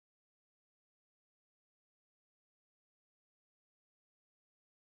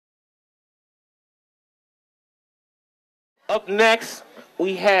Up next,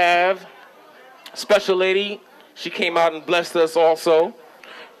 we have a special lady. She came out and blessed us also.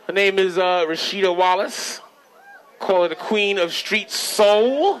 Her name is Rasheeda Wallace. Call her the queen of street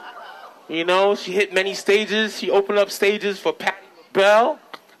soul. You know, she hit many stages. She opened up stages for Patti LaBelle.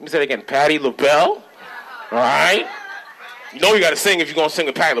 Let me say it again, Patti LaBelle. All right. You know you got to sing if you're going to sing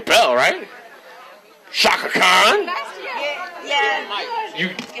with Patti LaBelle, right? Shaka Khan.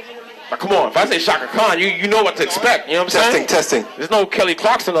 Yeah. Now, come on, if I say Shaka Khan, you know what to expect. You know what I'm saying? Testing. There's no Kelly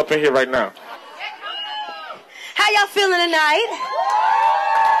Clarkson up in here right now. How y'all feeling tonight?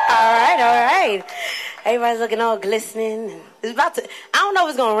 All right. Everybody's looking all glistening. It's about to. I don't know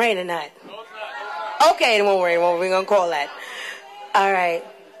if it's gonna rain tonight. Okay, it won't rain. We're gonna call that. All right.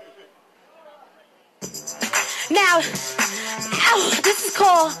 Now, this is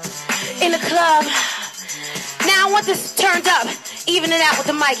called In the Club. Now I want this turned up, even it out with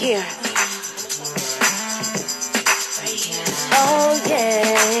the mic here. Oh yeah.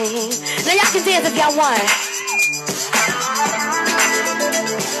 Now y'all can dance if y'all want.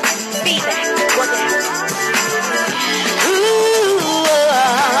 Feedback, work it out. Ooh,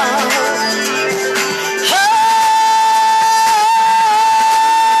 oh.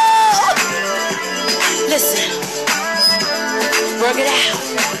 Listen, work it out.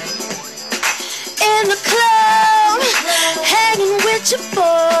 In the club, hanging with your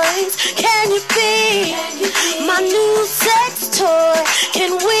boys. Can you be my new sex toy?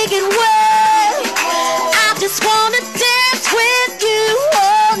 Can we get wet? I just wanna dance with you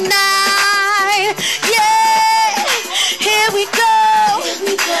all night. Yeah, here we go.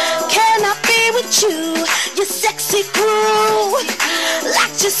 Can I be with you? Your sexy groove,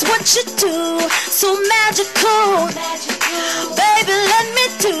 like just what you do, so magical. Baby, let me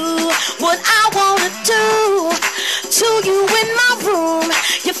do what I wanna do to you in my room.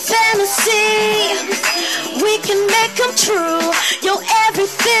 Your fantasy, we can make them true. You're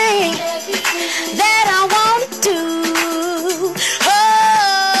everything that I wanna do.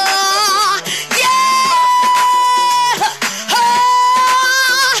 Oh, yeah.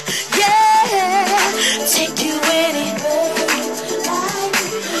 Oh, yeah. Take you anywhere.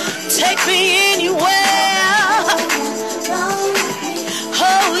 Take me anywhere.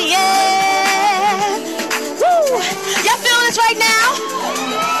 Oh yeah. Woo. Y'all feeling this right now?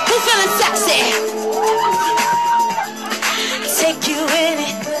 Who feeling sexy? Take you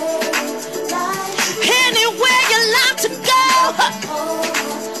anywhere you like to go.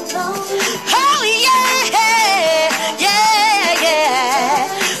 Oh yeah, yeah.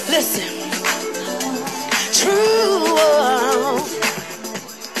 Listen, true.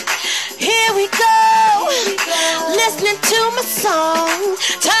 Here we go. Listening to my song.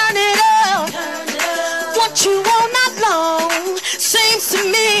 Turn it up. What you want not long. Seems to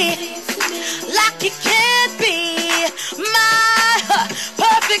me like you can't be my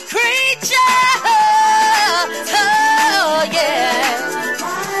perfect creature. Oh yeah.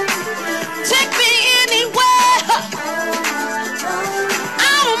 Take me anywhere. I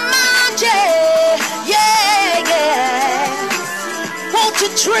don't mind, yeah. Want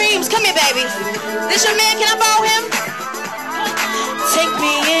your dreams. Come here, baby. This your man, can I borrow him? Take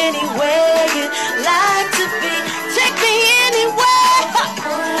me anywhere you'd like to be. Take me anywhere.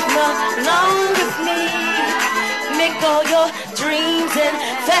 Along with me. Make all your dreams and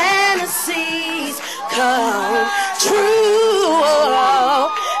fantasies come true.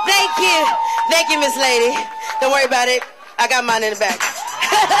 Thank you, Miss Lady. Don't worry about it. I got mine in the back.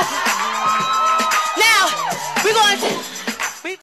 Now, we're going to